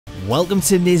Welcome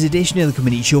to today's edition of the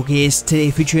Melina Showcase, today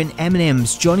featuring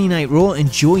MNM's Johnny Nitro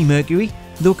and Joey Mercury.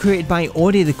 Though created by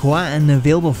Audio the Core and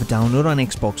available for download on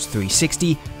Xbox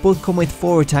 360, both come with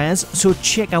 4 attires, so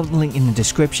check out the link in the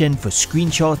description for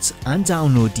screenshots and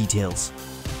download details.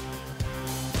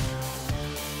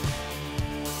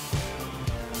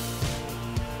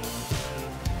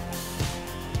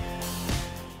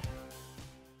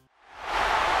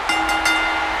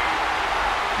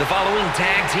 The following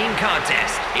tag team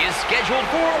contest is scheduled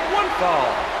for one fall.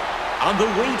 On the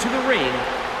way to the ring,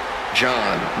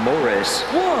 John Morris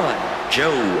 1,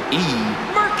 Joe E.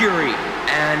 Mercury,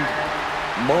 and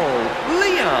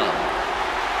Melina.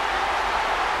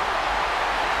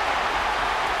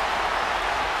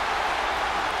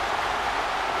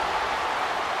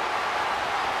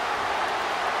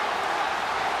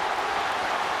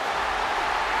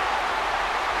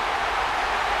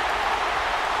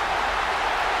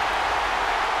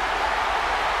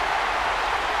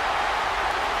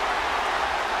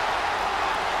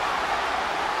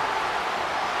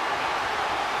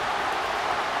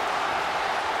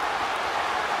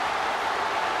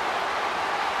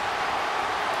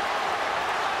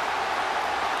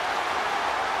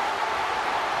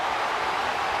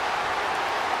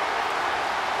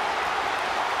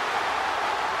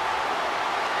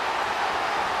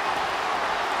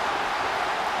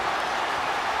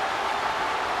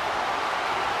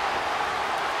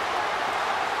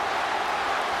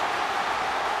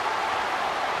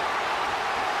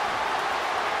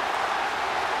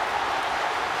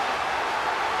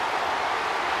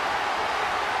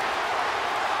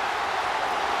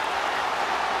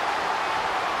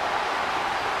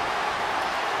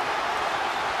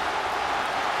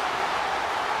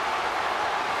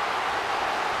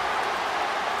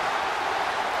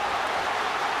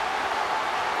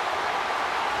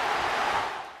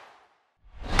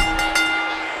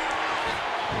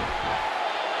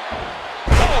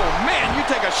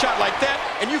 Take a shot like that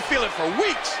and you feel it for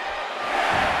weeks.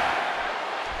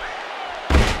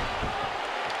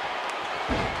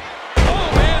 Oh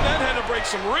man, that had to break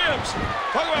some ribs.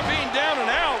 Talk about being down and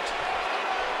out.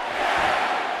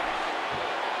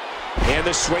 And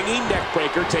the swinging neck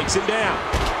breaker takes him down.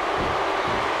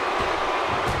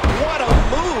 What a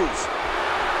move.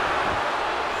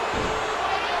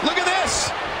 Look at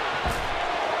this.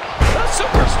 The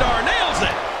superstar nails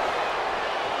it.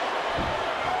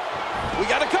 We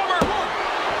got to cover.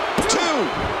 2.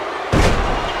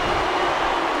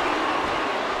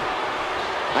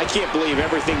 I can't believe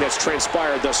everything that's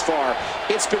transpired thus far.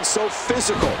 It's been so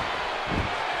physical.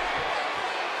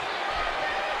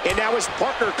 And now his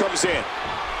partner comes in.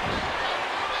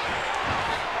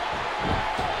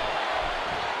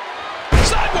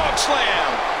 Sidewalk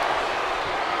slam.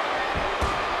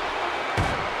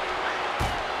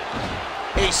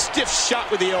 A stiff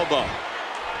shot with the elbow.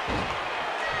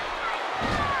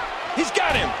 He's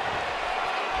got him.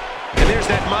 And there's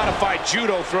that modified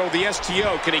judo throw, the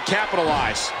STO. Can he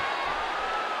capitalize?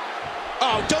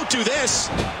 Oh, don't do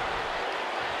this.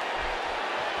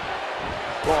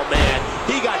 Oh, man.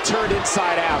 He got turned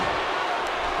inside out.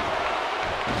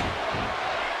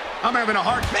 I'm having a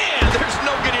hard... Man, there's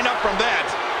no getting up from that.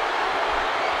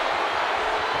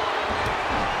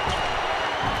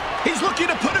 He's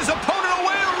looking to put his opponent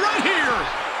away right here.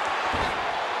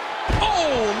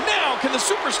 Oh, now can the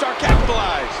superstar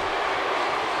capitalize?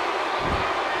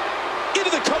 Into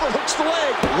the cover, hooks the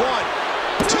leg.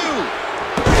 1, 2.